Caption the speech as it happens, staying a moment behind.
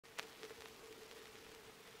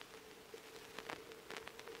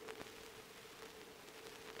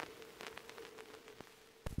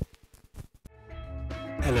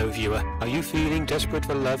Hello, viewer. Are you feeling desperate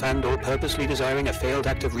for love and or purposely desiring a failed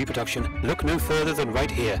act of reproduction? Look no further than right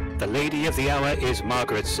here. The lady of the hour is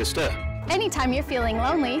Margaret's sister. Anytime you're feeling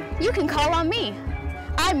lonely, you can call on me.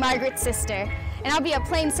 I'm Margaret's sister, and I'll be a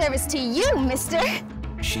plain service to you, mister.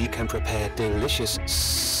 She can prepare delicious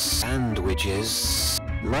sandwiches,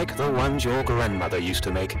 like the ones your grandmother used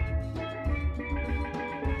to make.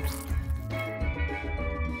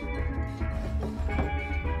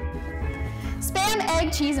 Spam,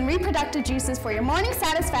 egg, cheese, and reproductive juices for your morning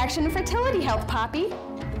satisfaction and fertility health, Poppy.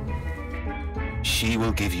 She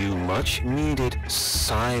will give you much needed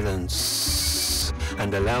silence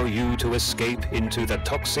and allow you to escape into the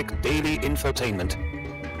toxic daily infotainment.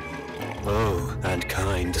 Oh, and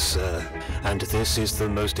kind sir, and this is the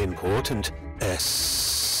most important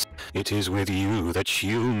S. It is with you that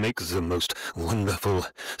she'll make the most wonderful,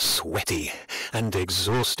 sweaty, and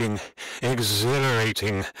exhausting,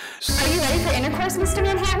 exhilarating... Are you ready for intercourse, Mr.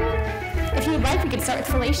 Manhattan? If you'd like, we could start with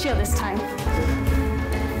fellatio this time.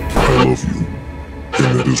 I love you,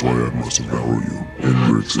 and that is why I must devour you and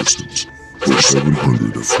your existence. For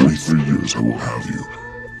 743 years I will have you.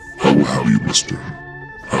 I will have you, mister.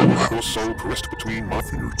 I will have your soul pressed between my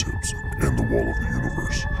fingertips and the wall of the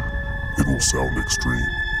universe. It will sound extreme.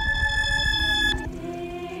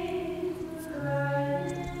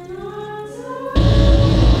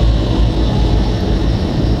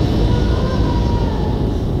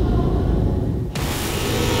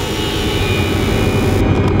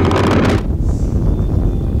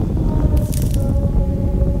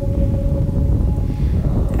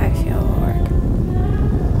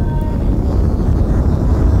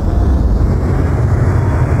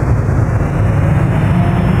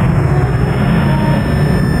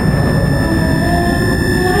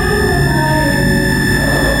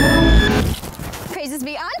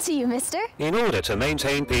 In order to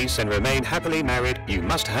maintain peace and remain happily married, you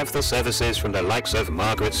must have the services from the likes of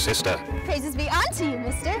Margaret's sister. Praises be unto you,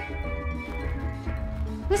 mister.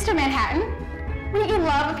 Mr. Manhattan, wouldn't you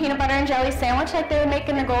love a peanut butter and jelly sandwich like they would make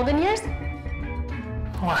in the golden years?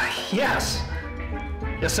 Why, yes.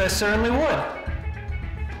 Yes, I certainly would.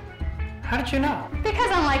 How did you know? Because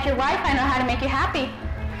unlike your wife, I know how to make you happy.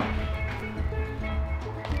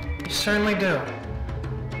 You certainly do.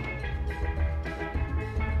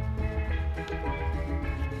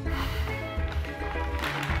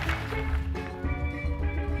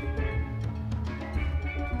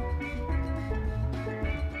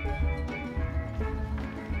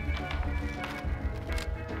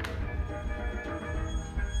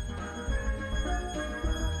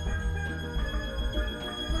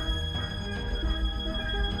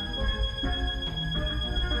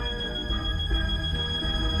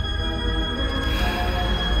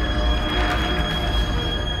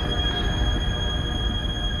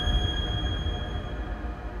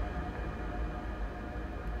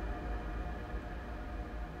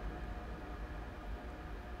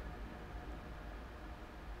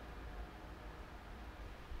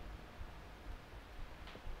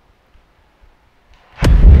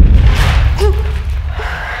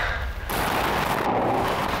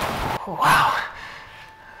 Wow.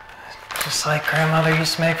 Just like Grandmother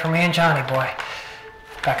used to make for me and Johnny Boy.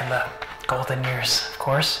 Back in the golden years, of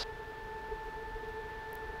course.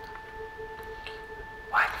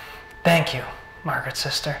 Why, thank you, Margaret's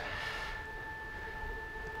sister.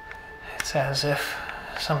 It's as if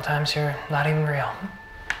sometimes you're not even real.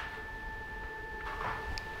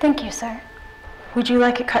 Thank you, sir. Would you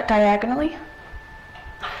like it cut diagonally?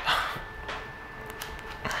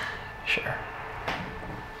 Sure.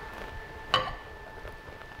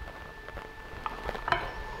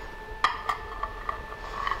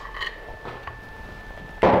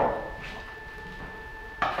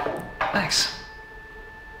 Thanks.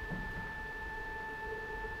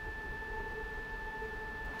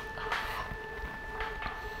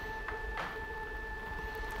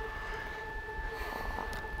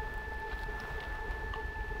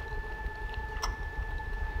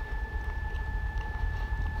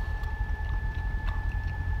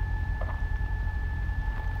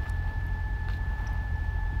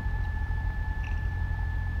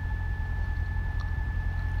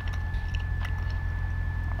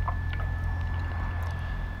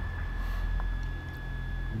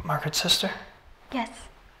 Margaret's sister? Yes.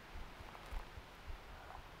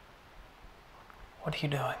 What are you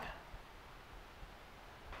doing?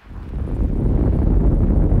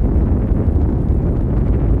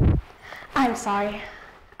 I'm sorry.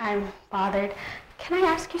 I'm bothered. Can I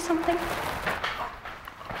ask you something?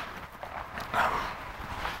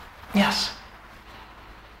 Yes.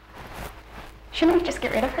 Shouldn't we just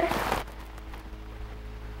get rid of her?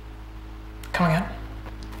 Come again?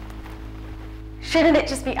 Shouldn't it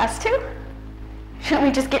just be us two? Shouldn't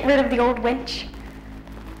we just get rid of the old wench?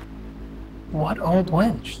 What old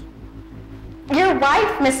wench? Your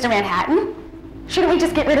wife, Mr. Manhattan. Shouldn't we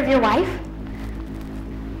just get rid of your wife?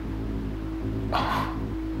 Oh,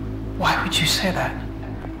 why would you say that?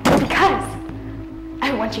 Because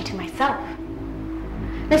I want you to myself.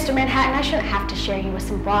 Mr. Manhattan, I shouldn't have to share you with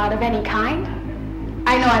some broad of any kind.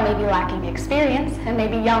 I know I may be lacking experience and may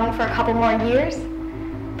be young for a couple more years,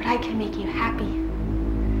 but I can make you happy.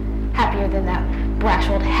 Happier than that brash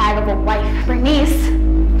old hag of a wife, Bernice.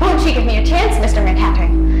 Won't you give me a chance, Mr.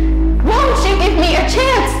 Manhattan? Won't you give me a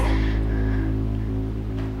chance?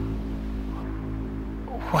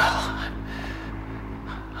 Well,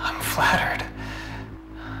 I'm flattered.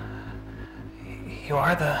 You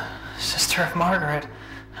are the sister of Margaret,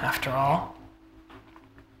 after all.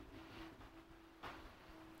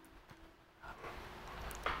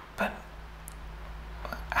 But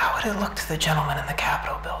how would it look to the gentleman in the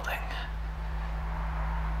Capitol building?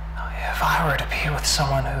 If I were to be with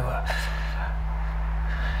someone who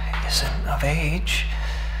isn't of age,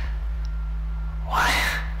 why,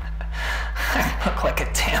 I look like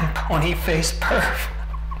a damn pony-faced perv.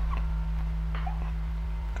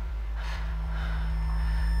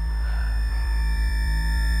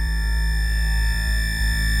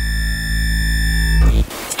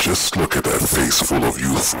 Just look at that face full of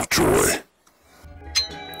youthful joy.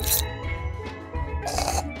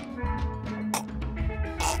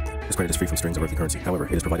 This credit is free from strings of earthly currency. However,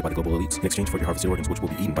 it is provided by the global elites in exchange for your harvested organs, which will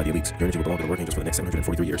be eaten by the elites. Your energy will belong to the work angels for the next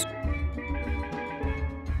 743 years.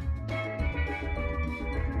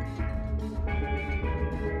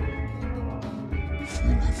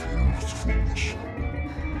 Full of youthfulness.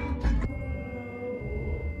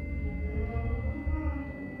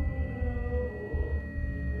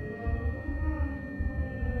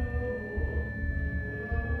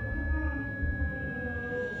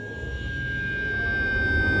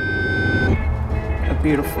 A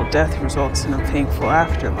beautiful death results in a painful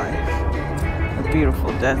afterlife. A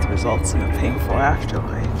beautiful death results in a painful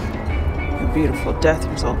afterlife. A beautiful death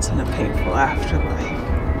results in a painful afterlife.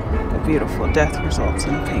 A beautiful death results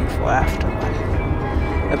in a painful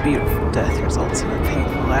afterlife. A beautiful death results in a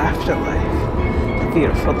painful afterlife. A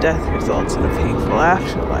beautiful death results in a painful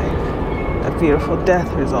afterlife. A beautiful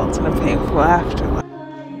death results in a painful afterlife.